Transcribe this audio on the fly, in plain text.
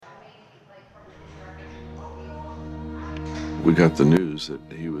We got the news that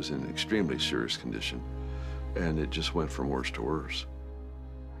he was in extremely serious condition, and it just went from worse to worse.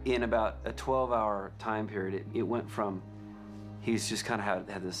 In about a 12-hour time period, it went from he's just kind of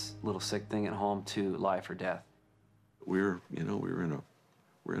had this little sick thing at home to life or death. We're in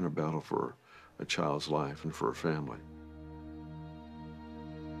a battle for a child's life and for a family.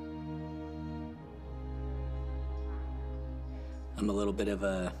 I'm a little bit of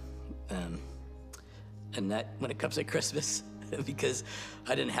a nut when it comes to Christmas because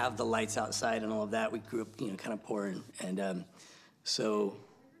I didn't have the lights outside and all of that. We grew up, kind of poor, and so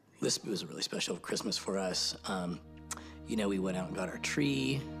this was a really special Christmas for us. We went out and got our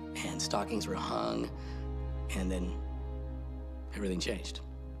tree, and stockings were hung, and then everything changed.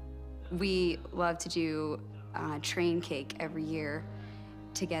 We love to do train cake every year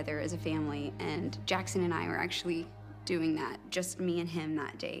together as a family, and Jackson and I were actually doing that, just me and him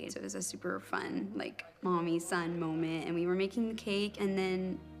that day. So it was a super fun, mommy son moment, and we were making the cake, and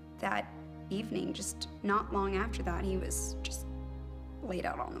then that evening, just not long after that, he was just laid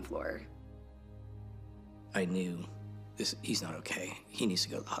out on the floor. I knew he's not okay. He needs to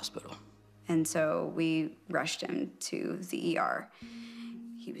go to the hospital. And so we rushed him to the ER.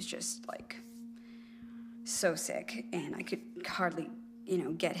 He was just so sick, and I could hardly,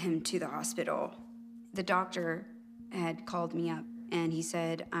 get him to the hospital. The doctor had called me up, and he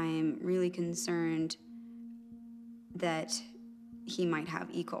said, I'm really concerned that he might have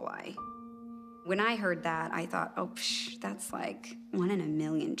E. coli. When I heard that, I thought, that's 1 in a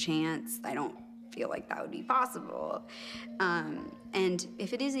million chance. I don't feel like that would be possible. And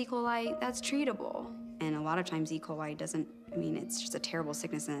if it is E. coli, that's treatable. And a lot of times E. coli doesn't, it's just a terrible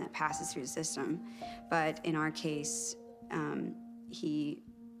sickness and it passes through the system. But in our case, he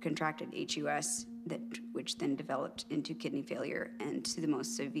contracted HUS, which then developed into kidney failure and to the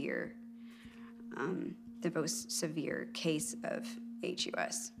most severe case of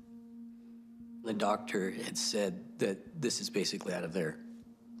HUS. The doctor had said that this is basically out of their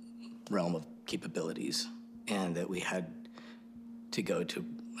realm of capabilities and that we had to go to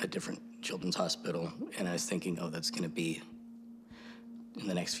a different children's hospital. And I was thinking, that's going to be in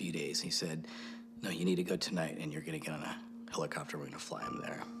the next few days. He said, no, you need to go tonight, and you're going to get on a helicopter. We're going to fly him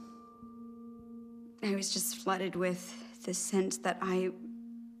there. I was just flooded with the sense that I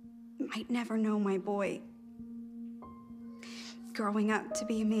might never know my boy. Growing up to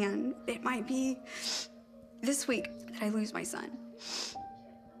be a man, it might be this week that I lose my son.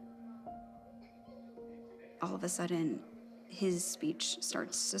 All of a sudden, his speech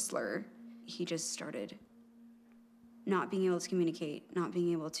starts to slur. He just started not being able to communicate, not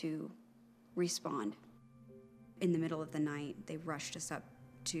being able to respond. In the middle of the night, they rushed us up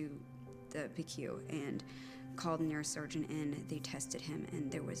to the PICU and called a neurosurgeon in. They tested him,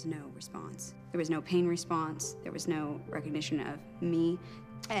 and there was no response. There was no pain response. There was no recognition of me.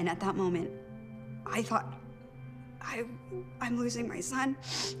 And at that moment, I thought, I'm losing my son.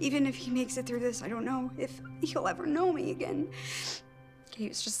 Even if he makes it through this, I don't know if he'll ever know me again. He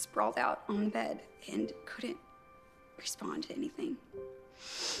was just sprawled out on the bed and couldn't respond to anything.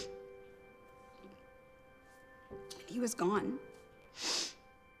 He was gone.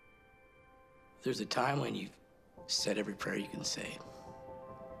 There's a time when you've said every prayer you can say,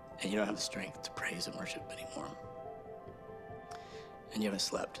 and you don't have the strength to praise and worship anymore. And you haven't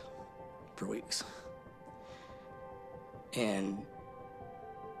slept for weeks. And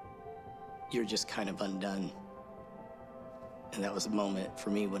you're just kind of undone. And that was the moment for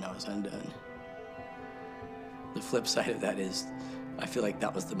me when I was undone. The flip side of that is, I feel like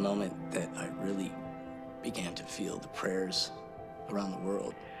that was the moment that I really began to feel the prayers around the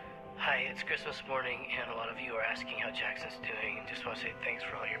world. Hi, it's Christmas morning, and a lot of you are asking how Jackson's doing, and just want to say thanks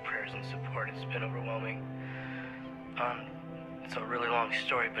for all your prayers and support. It's been overwhelming. It's a really long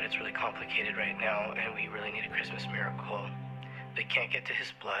story, but it's really complicated right now, and we really need a Christmas miracle. They can't get to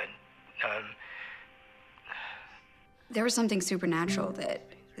his blood. There was something supernatural that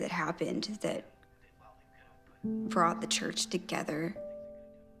happened that brought the church together.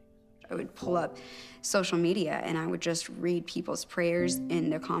 I would pull up social media and I would just read people's prayers in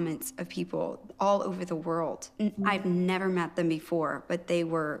the comments of people all over the world. I've never met them before, but they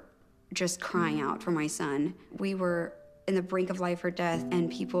were just crying out for my son. We were in the brink of life or death, and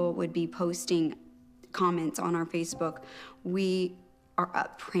people would be posting comments on our Facebook. We are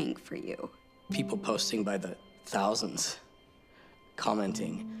up praying for you. People posting by the thousands,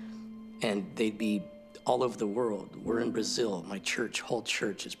 commenting, and they'd be all over the world. We're in Brazil, my church, whole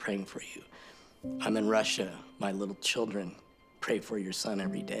church is praying for you. I'm in Russia, my little children pray for your son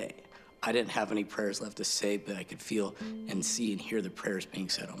every day. I didn't have any prayers left to say, but I could feel and see and hear the prayers being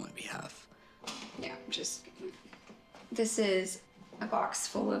said on my behalf. Yeah, just This is a box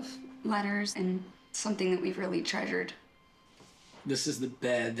full of letters and something that we've really treasured. This is the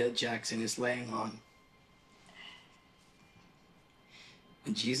bed that Jackson is laying on.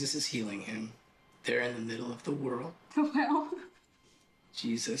 And Jesus is healing him. There in the middle of the world. Well,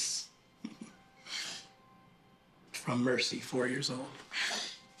 Jesus. From Mercy, 4 years old.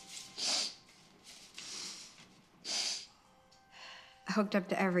 hooked up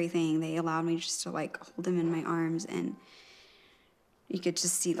to everything. They allowed me just to like hold him in my arms, and you could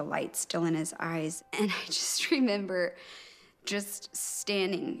just see the light still in his eyes. And I just remember just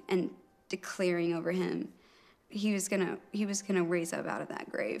standing and declaring over him, he was gonna raise up out of that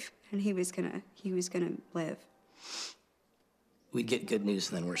grave, and he was gonna live. We'd get good news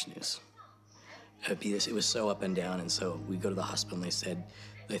and then worse news. It was so up and down, and so we go to the hospital and they said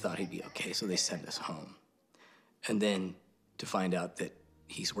they thought he'd be okay, so they sent us home. And then to find out that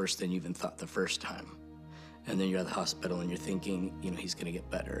he's worse than you even thought the first time. And then you're at the hospital and you're thinking, you know, he's gonna get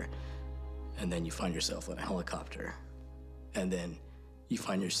better. And then you find yourself in a helicopter. And then you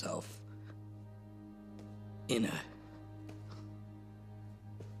find yourself in a...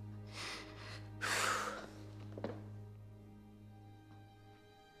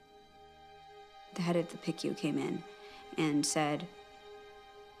 The head of the PICU came in and said,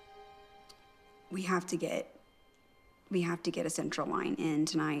 we have to get a central line in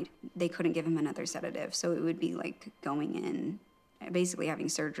tonight. They couldn't give him another sedative, so it would be like going in, basically having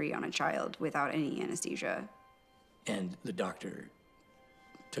surgery on a child without any anesthesia. And the doctor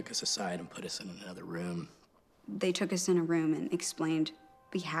took us aside and put us in another room. They took us in a room and explained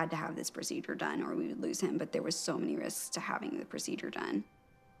we had to have this procedure done or we would lose him, but there was so many risks to having the procedure done.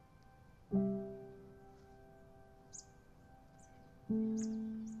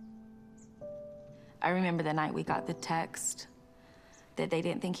 I remember the night we got the text that they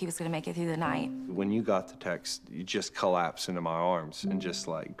didn't think he was gonna make it through the night. When you got the text, you just collapsed into my arms and just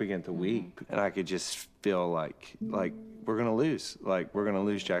like began to weep. And I could just feel like we're gonna lose. Like we're gonna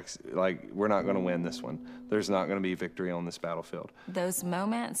lose Jackson. Like we're not gonna win this one. There's not gonna be victory on this battlefield. Those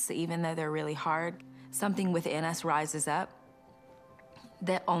moments, even though they're really hard, something within us rises up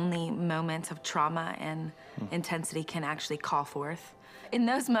that only moments of trauma and intensity can actually call forth. In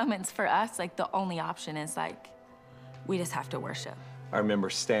those moments for us, like the only option is like, we just have to worship. I remember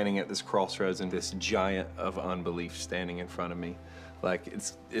standing at this crossroads and this giant of unbelief standing in front of me. Like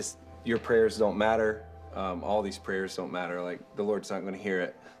it's your prayers don't matter. All these prayers don't matter. Like the Lord's not gonna hear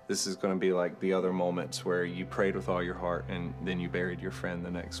it. This is gonna be like the other moments where you prayed with all your heart and then you buried your friend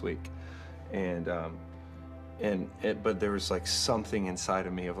the next week. But there was like something inside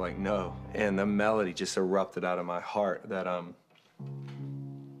of me of like, no. And the melody just erupted out of my heart that I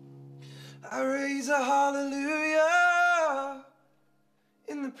raise a hallelujah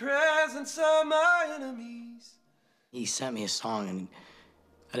in the presence of my enemies. He sent me a song, and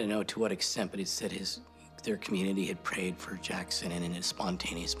I don't know to what extent, but it said their community had prayed for Jackson, and in a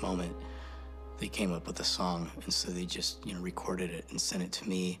spontaneous moment, they came up with a song, and so they just, recorded it and sent it to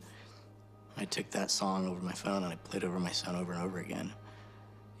me. I took that song over my phone and I played it over my son over and over again.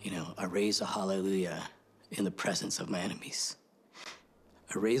 I raise a hallelujah in the presence of my enemies.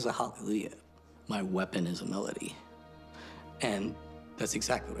 I raise a hallelujah. My weapon is a melody. And that's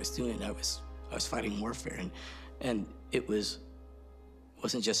exactly what I was doing. I was fighting warfare, and it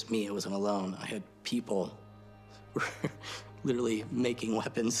wasn't just me, I wasn't alone. I had people who were literally making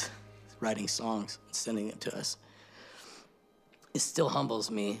weapons, writing songs, and sending it to us. It still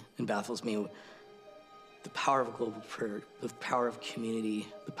humbles me and baffles me. The power of global prayer, the power of community,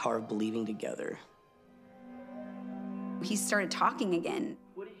 the power of believing together. He started talking again.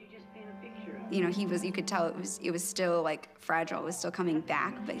 What did you just paint a picture of? You could tell it was still like fragile, it was still coming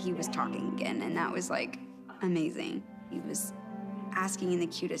back, but he was talking again, and that was like amazing. He was asking in the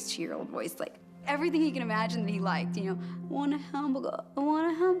cutest 2-year-old voice, like everything he can imagine that he liked, I want a hamburger, I want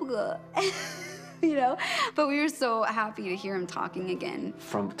a hamburger. But we were so happy to hear him talking again.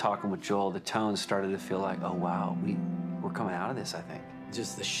 From talking with Joel, the tone started to feel like, oh wow, we're coming out of this, I think.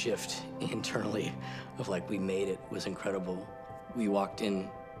 Just the shift internally of like we made it was incredible. We walked in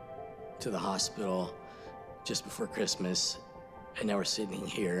to the hospital just before Christmas, and now we're sitting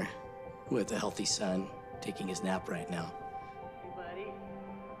here with a healthy son taking his nap right now. Hey, buddy.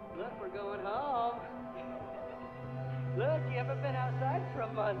 Look, we're going home. Look, you haven't been outside for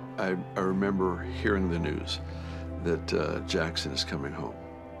a month. I remember hearing the news that Jackson is coming home,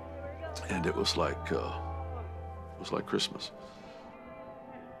 and it was like Christmas.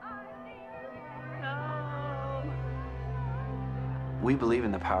 We believe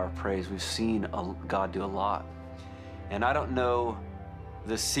in the power of praise. We've seen God do a lot. And I don't know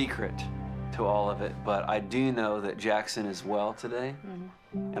the secret to all of it, but I do know that Jackson is well today,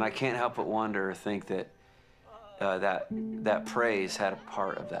 and I can't help but wonder or think that that praise had a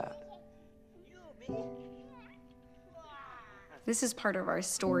part of that. This is part of our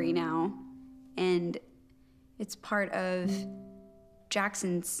story now, and it's part of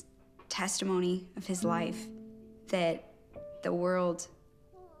Jackson's testimony of his life, that the world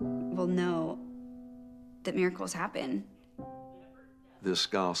will know that miracles happen. This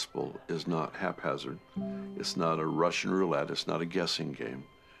gospel is not haphazard. It's not a Russian roulette. It's not a guessing game.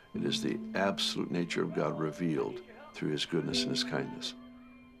 It is the absolute nature of God revealed through his goodness and his kindness.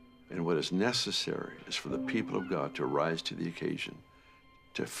 And what is necessary is for the people of God to rise to the occasion,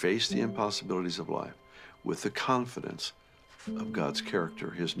 to face the impossibilities of life with the confidence of God's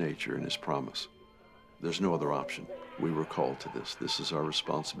character, his nature, and his promise. There's no other option. We were called to this. This is our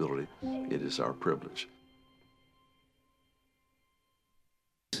responsibility. It is our privilege.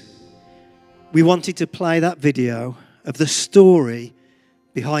 We wanted to play that video of the story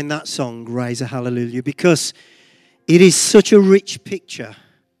behind that song, Raise a Hallelujah, because it is such a rich picture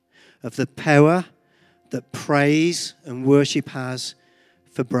of the power that praise and worship has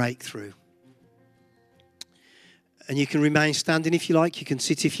for breakthrough. And you can remain standing if you like, you can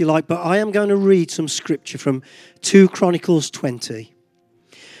sit if you like, but I am going to read some scripture from 2 Chronicles 20.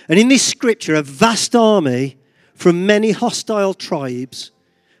 And in this scripture, a vast army from many hostile tribes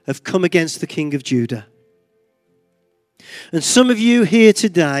have come against the king of Judah. And some of you here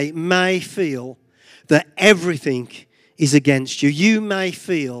today may feel that everything is against you. You may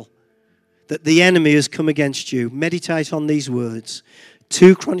feel that the enemy has come against you. Meditate on these words.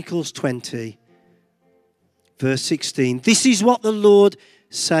 2 Chronicles 20, verse 16. This is what the Lord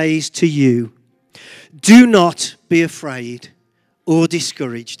says to you. Do not be afraid or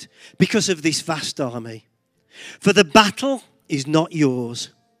discouraged because of this vast army. For the battle is not yours,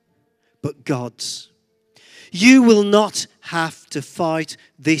 but God's. You will not have to fight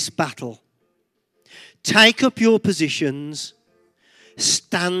this battle. Take up your positions,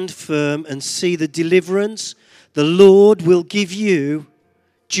 stand firm, and see the deliverance the Lord will give you,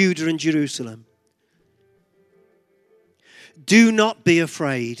 Judah and Jerusalem. Do not be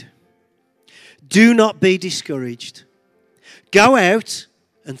afraid. Do not be discouraged. Go out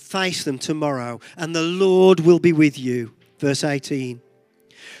and face them tomorrow, and the Lord will be with you. Verse 18.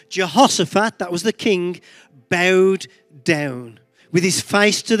 Jehoshaphat, that was the king, bowed down with his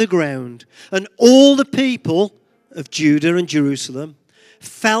face to the ground, and all the people of Judah and Jerusalem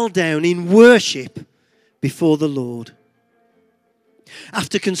fell down in worship before the Lord.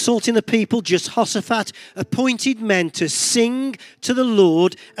 After consulting the people, Jehoshaphat appointed men to sing to the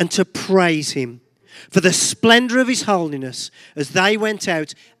Lord and to praise him for the splendor of his holiness as they went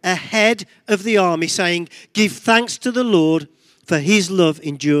out ahead of the army, saying, "Give thanks to the Lord, for his love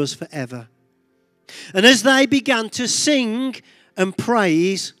endures forever." And as they began to sing and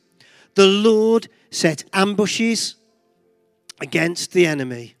praise, the Lord set ambushes against the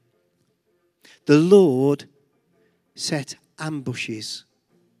enemy. The Lord set ambushes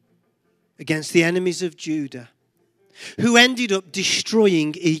against the enemies of Judah, who ended up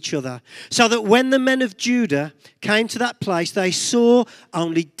destroying each other, so that when the men of Judah came to that place, they saw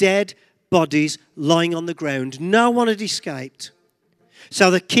only dead bodies lying on the ground. No one had escaped. So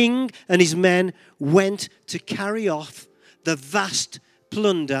the king and his men went to carry off the vast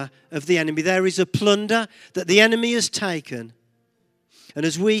plunder of the enemy. There is a plunder that the enemy has taken. And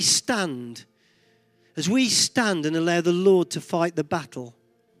as we stand and allow the Lord to fight the battle,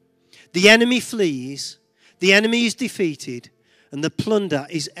 the enemy flees, the enemy is defeated, and the plunder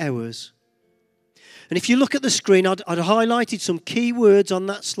is ours. And if you look at the screen, I'd highlighted some key words on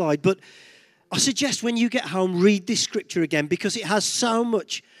that slide, but I suggest when you get home, read this scripture again, because it has so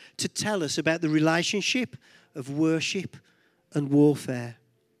much to tell us about the relationship of worship and warfare.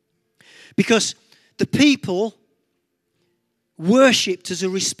 Because the people worshipped as a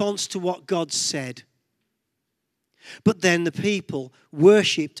response to what God said. But then the people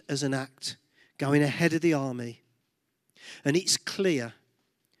worshipped as an act, going ahead of the army. And it's clear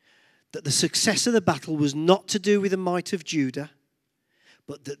that the success of the battle was not to do with the might of Judah,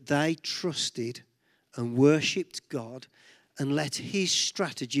 but that they trusted and worshipped God and let his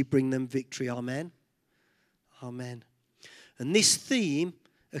strategy bring them victory. Amen. Amen. And this theme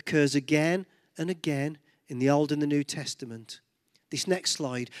occurs again and again in the Old and the New Testament. This next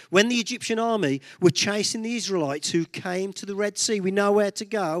slide. When the Egyptian army were chasing the Israelites who came to the Red Sea, we know where to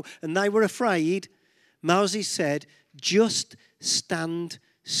go, and they were afraid, Moses said, "Just stand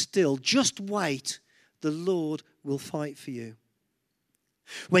still. Just wait. The Lord will fight for you."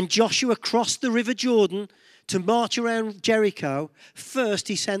 When Joshua crossed the river Jordan to march around Jericho, first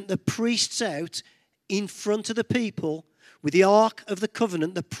he sent the priests out in front of the people with the Ark of the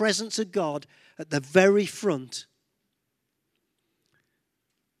Covenant, the presence of God, at the very front.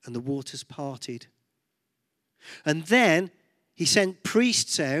 And the waters parted. And then he sent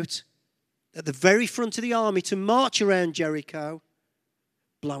priests out at the very front of the army to march around Jericho,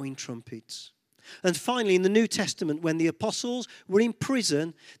 blowing trumpets. And finally, in the New Testament, when the apostles were in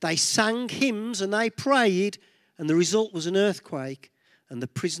prison, they sang hymns and they prayed, and the result was an earthquake, and the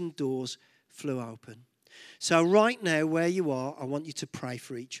prison doors flew open. So right now, where you are, I want you to pray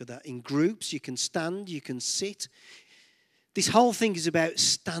for each other. In groups, you can stand, you can sit. This whole thing is about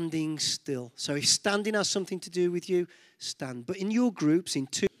standing still. So if standing has something to do with you, stand. But in your groups, in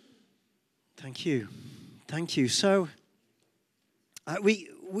two... Thank you. Thank you. So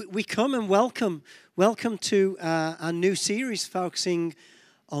we come and welcome to our new series focusing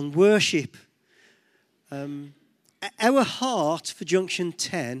on worship. Our heart for Junction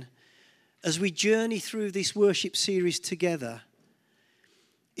 10, as we journey through this worship series together,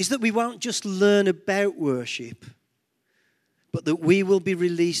 is that we won't just learn about worship, but that we will be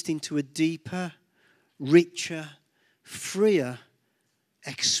released into a deeper, richer, freer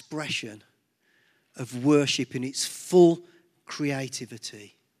expression of worship in its full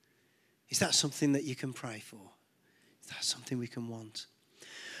creativity. Is that something that you can pray for? Is that something we can want?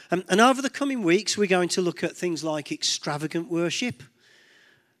 And over the coming weeks, we're going to look at things like extravagant worship,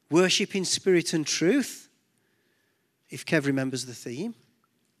 worship in spirit and truth, if Kev remembers the theme.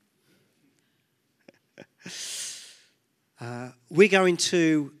 We're going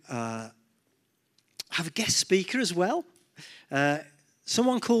to have a guest speaker as well.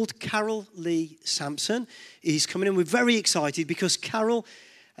 Someone called Carol Lee Sampson is coming in. We're very excited because Carol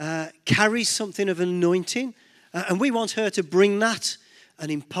carries something of an anointing, and we want her to bring that and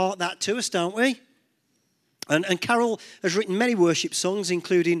impart that to us, don't we? And Carol has written many worship songs,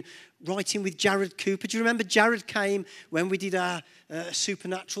 including writing with Jared Cooper. Do you remember Jared came when we did our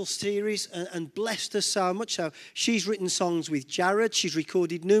Supernatural series and blessed us so much? So she's written songs with Jared. She's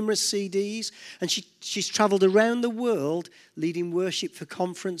recorded numerous CDs, and she's travelled around the world leading worship for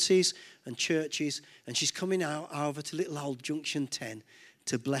conferences and churches, and she's coming out over to little old Junction 10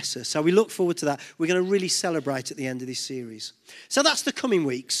 to bless us. So we look forward to that. We're going to really celebrate at the end of this series. So that's the coming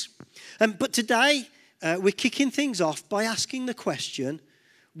weeks. But today, we're kicking things off by asking the question,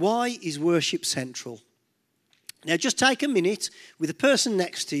 why is worship central? Now, just take a minute with the person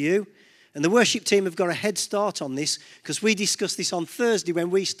next to you, and the worship team have got a head start on this because we discussed this on Thursday when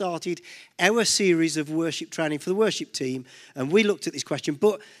we started our series of worship training for the worship team, and we looked at this question.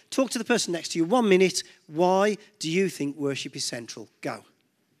 But talk to the person next to you 1 minute. Why do you think worship is central? Go.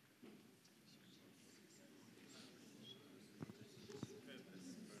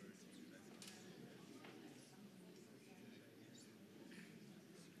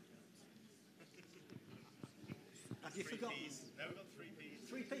 Have you forgotten? No, we've got 3 Ps.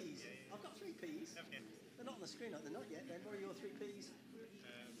 3 Ps? Yeah. I've got 3 Ps. Okay. They're not on the screen, are they? Not yet. Then what are your 3 Ps?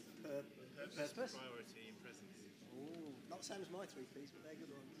 Purpose, priority, and presence. Oh, not the same as my 3 Ps, but they're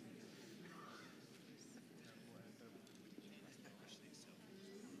good ones.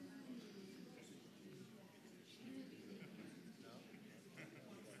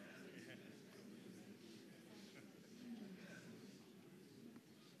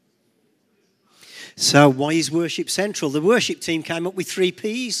 So why is worship central? The worship team came up with 3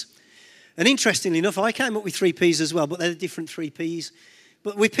 Ps. And interestingly enough, I came up with 3 Ps as well, but they're different 3 Ps.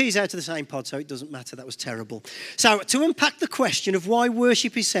 But we Ps out of the same pod, so it doesn't matter. That was terrible. So to unpack the question of why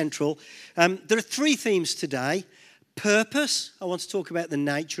worship is central, there are 3 themes today. Purpose, I want to talk about the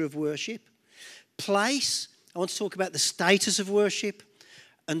nature of worship. Place, I want to talk about the status of worship.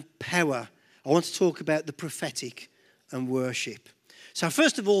 And power, I want to talk about the prophetic and worship. So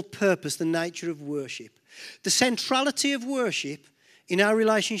first of all, purpose, the nature of worship. The centrality of worship in our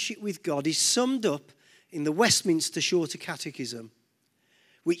relationship with God is summed up in the Westminster Shorter Catechism,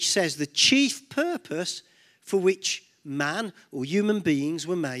 which says the chief purpose for which man or human beings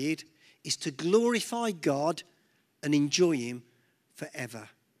were made is to glorify God and enjoy Him forever.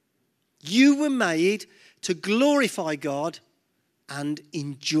 You were made to glorify God and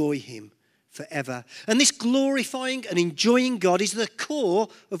enjoy Him forever. And this glorifying and enjoying God is the core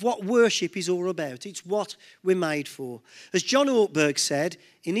of what worship is all about. It's what we're made for. As John Ortberg said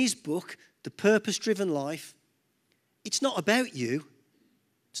in his book, The Purpose-Driven Life, it's not about you.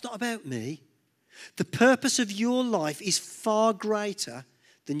 It's not about me. The purpose of your life is far greater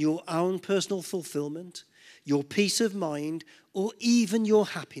than your own personal fulfillment, your peace of mind, or even your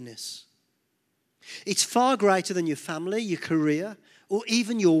happiness. It's far greater than your family, your career, or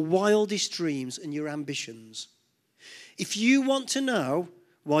even your wildest dreams and your ambitions. If you want to know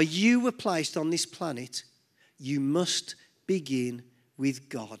why you were placed on this planet, you must begin with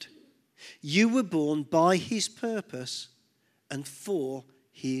God. You were born by his purpose and for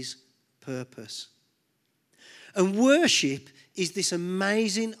his purpose. And worship is this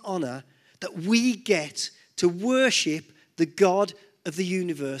amazing honor that we get to worship the God of the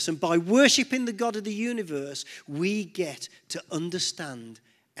universe. And by worshiping the God of the universe, we get to understand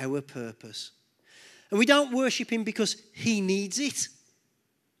our purpose. And we don't worship him because he needs it,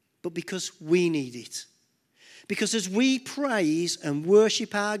 but because we need it. Because as we praise and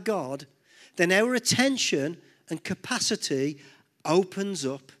worship our God, then our attention and capacity opens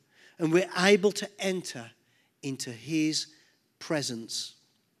up and we're able to enter into his presence.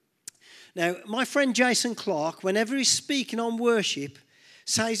 Now, my friend Jason Clark, whenever he's speaking on worship,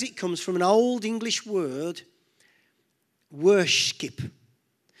 says it comes from an old English word, worship. And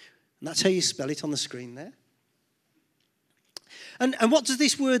that's how you spell it on the screen there. And what does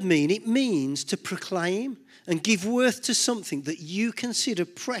this word mean? It means to proclaim and give worth to something that you consider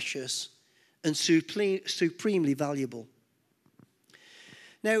precious and supremely valuable.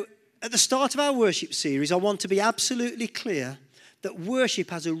 Now, at the start of our worship series, I want to be absolutely clear that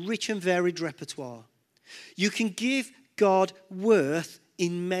worship has a rich and varied repertoire. You can give God worth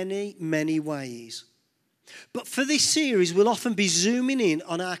in many, many ways. But for this series, we'll often be zooming in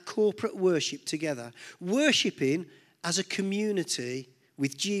on our corporate worship together, worshipping as a community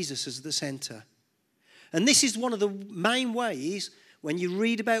with Jesus as the center. And this is one of the main ways, when you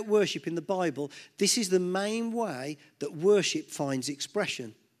read about worship in the Bible, this is the main way that worship finds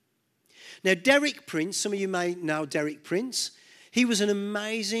expression. Now, Derek Prince, some of you may know Derek Prince, he was an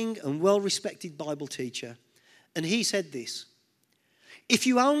amazing and well-respected Bible teacher. And he said this: if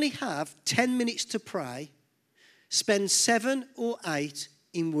you only have 10 minutes to pray, spend 7 or 8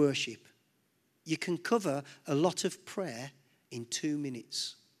 in worship. You can cover a lot of prayer in 2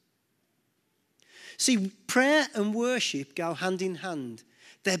 minutes. See, prayer and worship go hand in hand.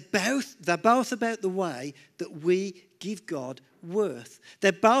 They're both about the way that we give God worth.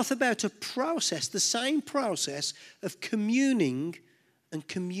 They're both about a process, the same process of communing and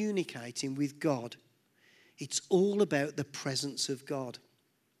communicating with God. It's all about the presence of God.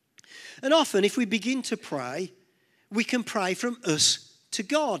 And often, if we begin to pray, we can pray from us to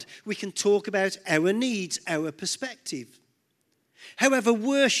God. We can talk about our needs, our perspective. However,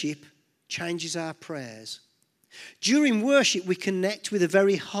 worship changes our prayers. During worship, we connect with the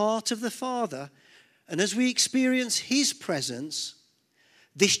very heart of the Father, and as we experience his presence,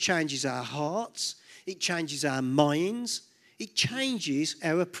 this changes our hearts, it changes our minds, it changes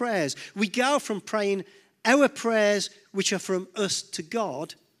our prayers. We go from praying our prayers, which are from us to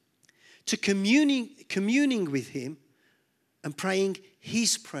God, to communing with him and praying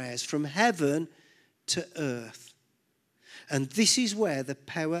his prayers from heaven to earth. And this is where the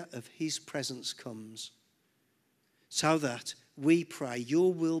power of his presence comes. So that we pray,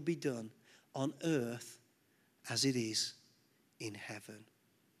 your will be done on earth as it is in heaven.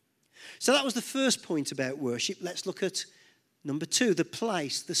 So that was the first point about worship. Let's look at number 2, the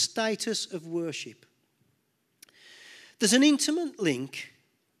place, the status of worship. There's an intimate link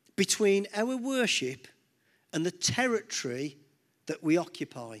between our worship and the territory that we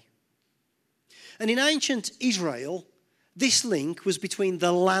occupy. And in ancient Israel, this link was between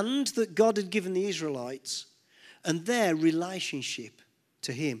the land that God had given the Israelites and their relationship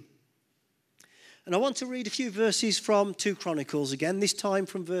to him. And I want to read a few verses from 2 Chronicles again, this time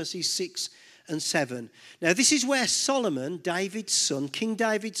from verses 6 and 7. Now, this is where Solomon, David's son, King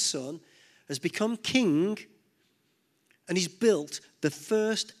David's son, has become king, and he's built the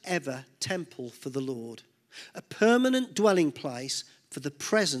first ever temple for the Lord, a permanent dwelling place for the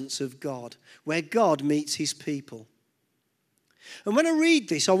presence of God, where God meets his people. And when I read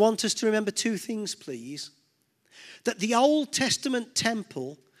this, I want us to remember 2 things, please. That the Old Testament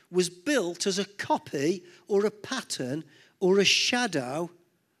temple was built as a copy or a pattern or a shadow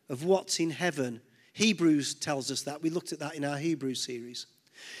of what's in heaven. Hebrews tells us that. We looked at that in our Hebrews series.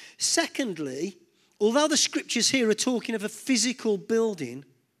 Secondly, although the scriptures here are talking of a physical building,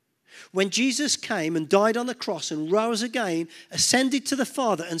 when Jesus came and died on the cross and rose again, ascended to the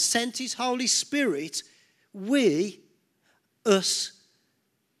Father and sent his Holy Spirit, we, us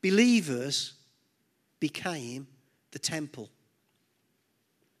believers, became the temple.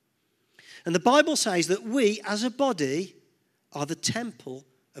 And the Bible says that we, as a body, are the temple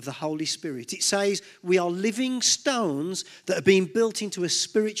of the Holy Spirit. It says we are living stones that are being built into a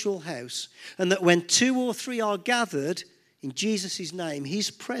spiritual house, and that when 2 or 3 are gathered in Jesus' name,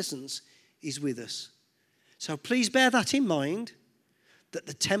 his presence is with us. So please bear that in mind. that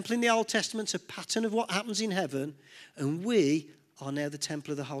the temple in the Old Testament's a pattern of what happens in heaven, and we are now the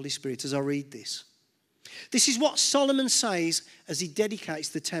temple of the Holy Spirit, as I read this. This is what Solomon says as he dedicates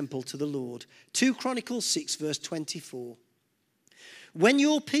the temple to the Lord. 2 Chronicles 6, verse 24. When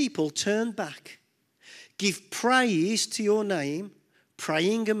your people turn back, give praise to your name,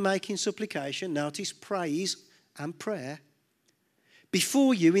 praying and making supplication, notice praise and prayer,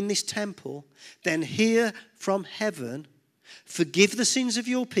 before you in this temple, then hear from heaven, forgive the sins of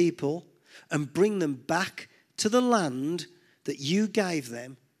your people, and bring them back to the land that you gave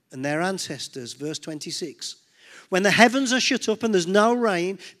them and their ancestors. Verse 26. When the heavens are shut up and there's no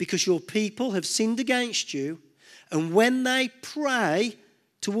rain because your people have sinned against you, and when they pray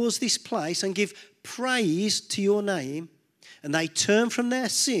towards this place and give praise to your name, and they turn from their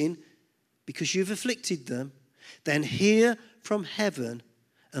sin because you've afflicted them, then hear from heaven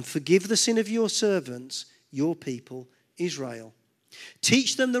and forgive the sin of your servants, your people, Israel.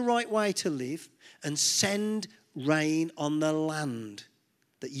 Teach them the right way to live and send rain on the land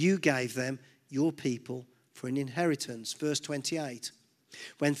that you gave them, your people, for an inheritance. Verse 28.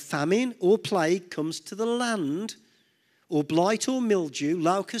 When famine or plague comes to the land, or blight or mildew,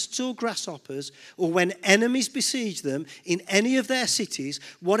 locusts or grasshoppers, or when enemies besiege them in any of their cities,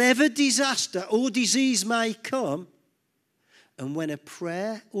 whatever disaster or disease may come, and when a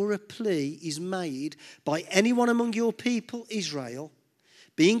prayer or a plea is made by anyone among your people, Israel,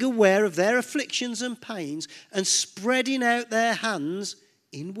 being aware of their afflictions and pains, and spreading out their hands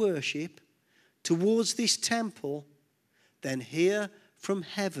in worship towards this temple, then hear from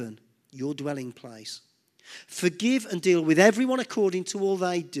heaven, your dwelling place. Forgive and deal with everyone according to all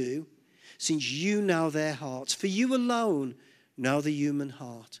they do, since you know their hearts. For you alone know the human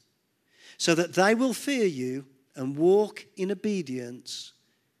heart, so that they will fear you and walk in obedience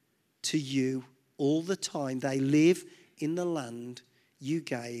to you all the time they live in the land you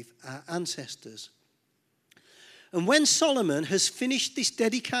gave our ancestors. And when Solomon has finished this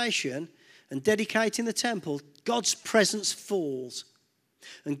dedication and dedicating the temple, God's presence falls.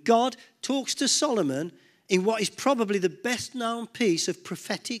 And God talks to Solomon in what is probably the best known piece of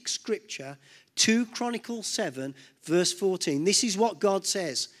prophetic scripture, 2 Chronicles 7, verse 14. This is what God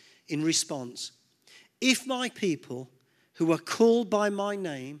says in response. If my people who are called by my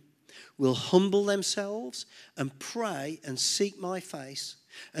name will humble themselves and pray and seek my face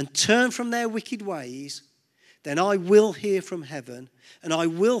and turn from their wicked ways, then I will hear from heaven and I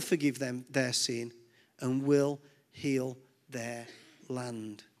will forgive them their sin and will heal their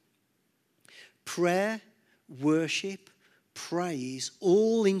land. Prayer, worship, praise,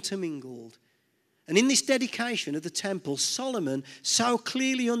 all intermingled. And in this dedication of the temple, Solomon so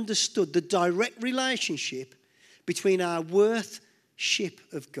clearly understood the direct relationship between our worship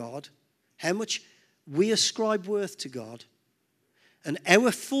of God, how much we ascribe worth to God, and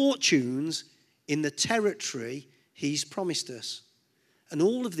our fortunes in the territory he's promised us. And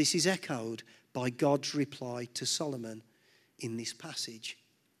all of this is echoed by God's reply to Solomon in this passage.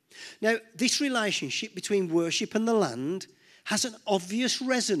 Now, this relationship between worship and the land has an obvious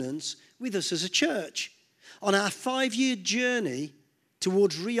resonance with us as a church on our 5-year journey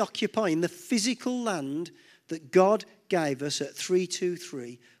towards reoccupying the physical land that God gave us at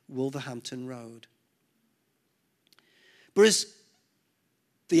 323 Wolverhampton Road. But as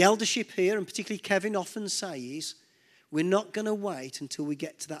the eldership here, and particularly Kevin, often says, we're not going to wait until we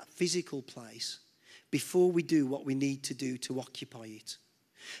get to that physical place before we do what we need to do to occupy it.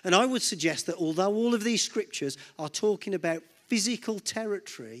 And I would suggest that although all of these scriptures are talking about physical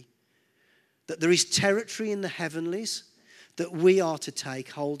territory, that there is territory in the heavenlies that we are to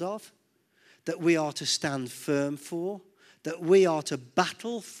take hold of, that we are to stand firm for, that we are to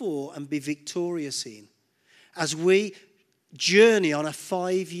battle for and be victorious in as we journey on a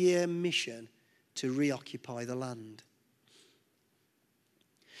 5-year mission to reoccupy the land.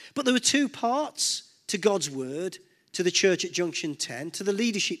 But there were 2 parts to God's word to the church at Junction 10, to the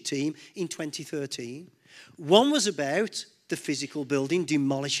leadership team in 2013. One was about the physical building,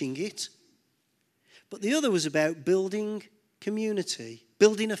 demolishing it. But the other was about building community,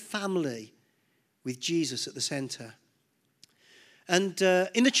 building a family with Jesus at the centre. And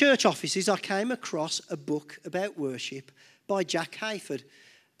in the church offices, I came across a book about worship by Jack Hayford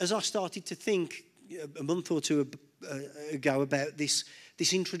as I started to think a month or two ago about this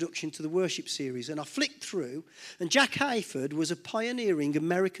introduction to the worship series. And I flicked through, and Jack Hayford was a pioneering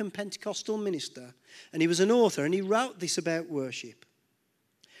American Pentecostal minister, and he was an author, and he wrote this about worship.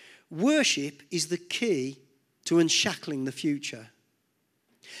 Worship is the key to unshackling the future.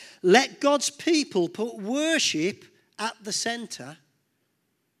 Let God's people put worship at the centre.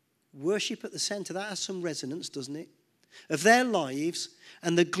 Worship at the centre, that has some resonance, doesn't it? of their lives,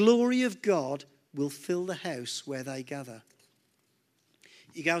 and the glory of God will fill the house where they gather.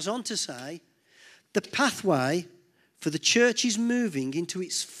 He goes on to say, the pathway for the church's moving into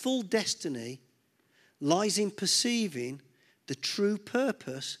its full destiny lies in perceiving the true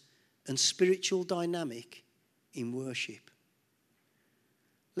purpose and spiritual dynamic in worship.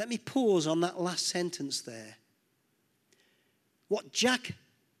 Let me pause on that last sentence there. What Jack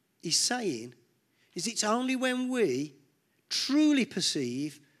is saying is it's only when we truly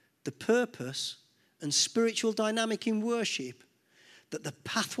perceive the purpose and spiritual dynamic in worship that the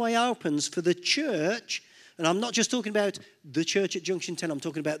pathway opens for the church. And I'm not just talking about the church at Junction 10, I'm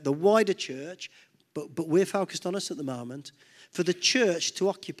talking about the wider church, but we're focused on us at the moment, for the church to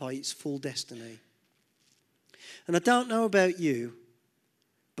occupy its full destiny. And I don't know about you,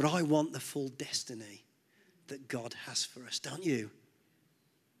 but I want the full destiny that God has for us, don't you?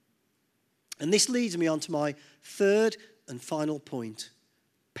 And this leads me on to my third and final point,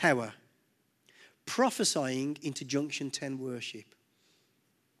 power. Prophesying into Junction 10 worship.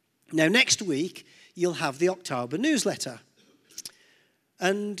 Now, next week, you'll have the October newsletter.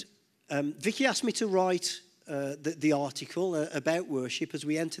 And Vicky asked me to write the article about worship as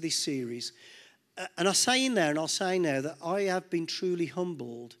we enter this series. And I say in there, and I'll say now, that I have been truly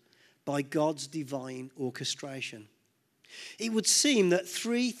humbled by God's divine orchestration. It would seem that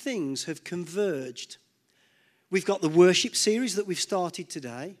three things have converged. We've got the worship series that we've started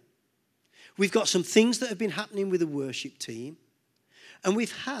today. We've got some things that have been happening with the worship team. And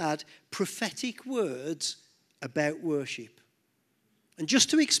we've had prophetic words about worship. And just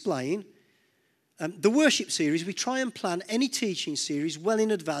to explain, the worship series, we try and plan any teaching series well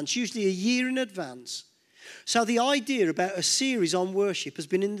in advance, usually a year in advance. So the idea about a series on worship has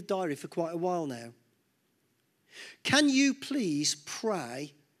been in the diary for quite a while now. Can you please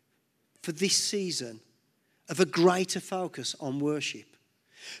pray for this season of a greater focus on worship?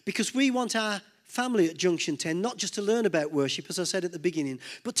 Because we want our family at Junction 10 not just to learn about worship, as I said at the beginning,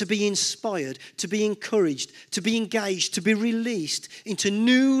 but to be inspired, to be encouraged, to be engaged, to be released into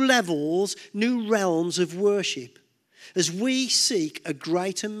new levels, new realms of worship, as we seek a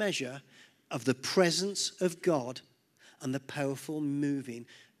greater measure of the presence of God and the powerful moving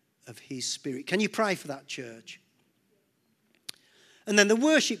of His Spirit. Can you pray for that, church? And then the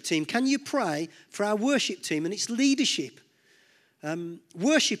worship team, can you pray for our worship team and its leadership?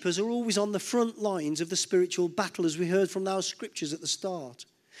 Worshippers are always on the front lines of the spiritual battle, as we heard from those scriptures at the start.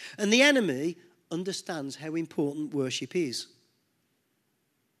 And the enemy understands how important worship is.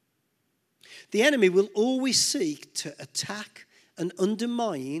 The enemy will always seek to attack and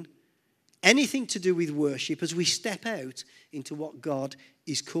undermine anything to do with worship as we step out into what God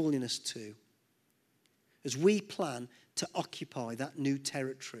is calling us to, as we plan to occupy that new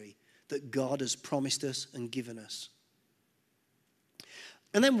territory that God has promised us and given us.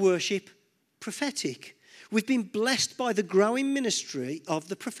 And then worship, prophetic. We've been blessed by the growing ministry of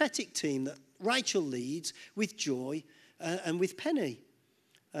the prophetic team that Rachel leads with Joy and with Penny.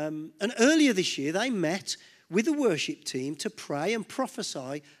 And earlier this year, they met with the worship team to pray and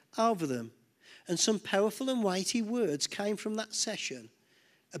prophesy over them. And some powerful and weighty words came from that session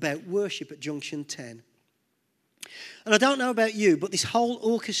about worship at Junction 10. And I don't know about you, but this whole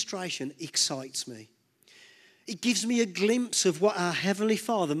orchestration excites me. It gives me a glimpse of what our Heavenly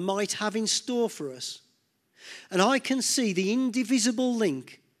Father might have in store for us. And I can see the indivisible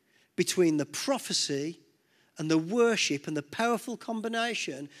link between the prophecy and the worship and the powerful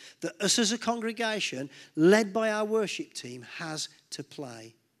combination that us as a congregation, led by our worship team, has to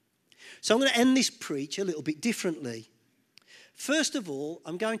play. So I'm going to end this preach a little bit differently. First of all,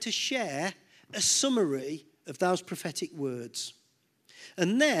 I'm going to share a summary of those prophetic words.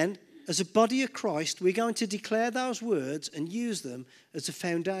 And then, as a body of Christ, we're going to declare those words and use them as a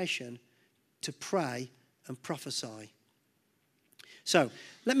foundation to pray and prophesy. So,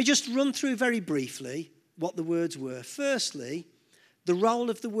 let me just run through very briefly what the words were. Firstly, the role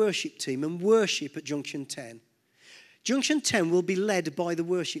of the worship team and worship at Junction 10. Junction 10 will be led by the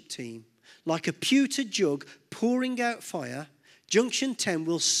worship team. Like a pewter jug pouring out fire, Junction 10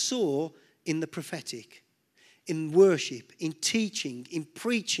 will soar in the prophetic, in worship, in teaching, in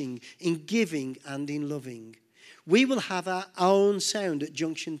preaching, in giving, and in loving. We will have our own sound at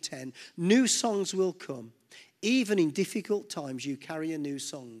Junction 10. New songs will come. Even in difficult times, you carry a new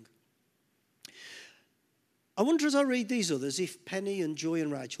song. I wonder as I read these others if Penny and Joy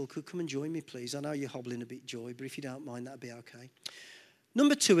and Rachel could come and join me, please. I know you're hobbling a bit, Joy, but if you don't mind, that'd be okay.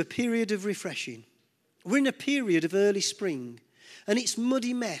 Number 2, a period of refreshing. We're in a period of early spring, and it's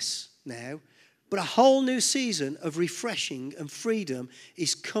muddy mess now, but a whole new season of refreshing and freedom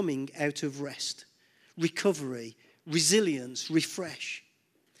is coming out of rest, recovery, resilience, refresh.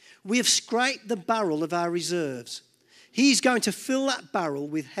 We have scraped the barrel of our reserves. He's going to fill that barrel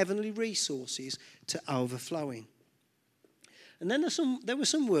with heavenly resources to overflowing. And then there were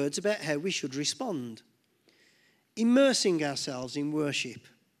some words about how we should respond. Immersing ourselves in worship.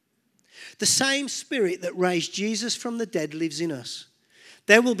 The same Spirit that raised Jesus from the dead lives in us.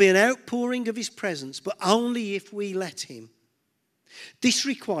 There will be an outpouring of his presence, but only if we let him. This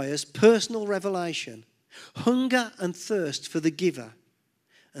requires personal revelation, hunger and thirst for the giver,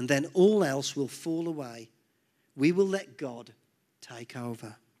 and then all else will fall away. We will let God take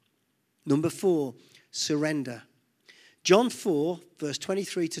over. Number 4, surrender. John 4, verse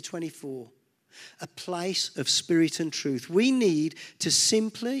 23 to 24. A place of spirit and truth. We need to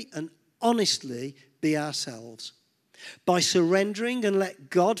simply and honestly be ourselves. By surrendering and let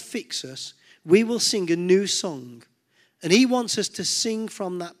God fix us, we will sing a new song. And he wants us to sing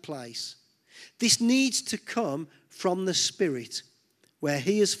from that place. This needs to come from the Spirit, where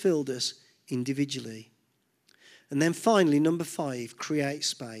he has filled us individually. And then finally, number 5, create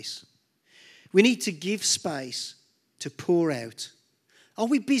space. We need to give space to pour out. Are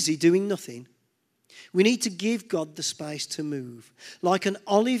we busy doing nothing? We need to give God the space to move. Like an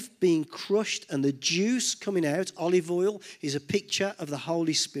olive being crushed and the juice coming out, olive oil is a picture of the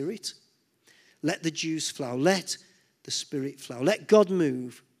Holy Spirit. Let the juice flow. Let the Spirit flow. Let God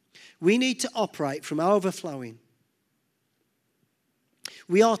move. We need to operate from overflowing.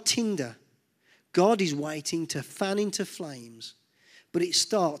 We are tinder. God is waiting to fan into flames, but it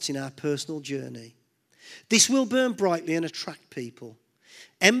starts in our personal journey. This will burn brightly and attract people.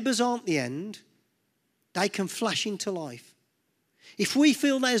 Embers aren't the end. They can flash into life. If we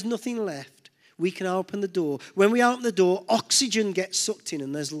feel there's nothing left, we can open the door. When we open the door, oxygen gets sucked in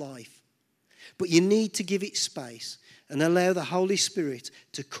and there's life. But you need to give it space and allow the Holy Spirit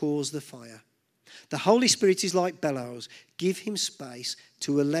to cause the fire. The Holy Spirit is like bellows. Give him space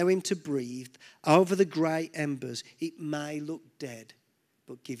to allow him to breathe over the grey embers. It may look dead,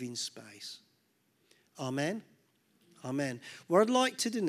 but give him space. Amen. Amen. What I'd like to do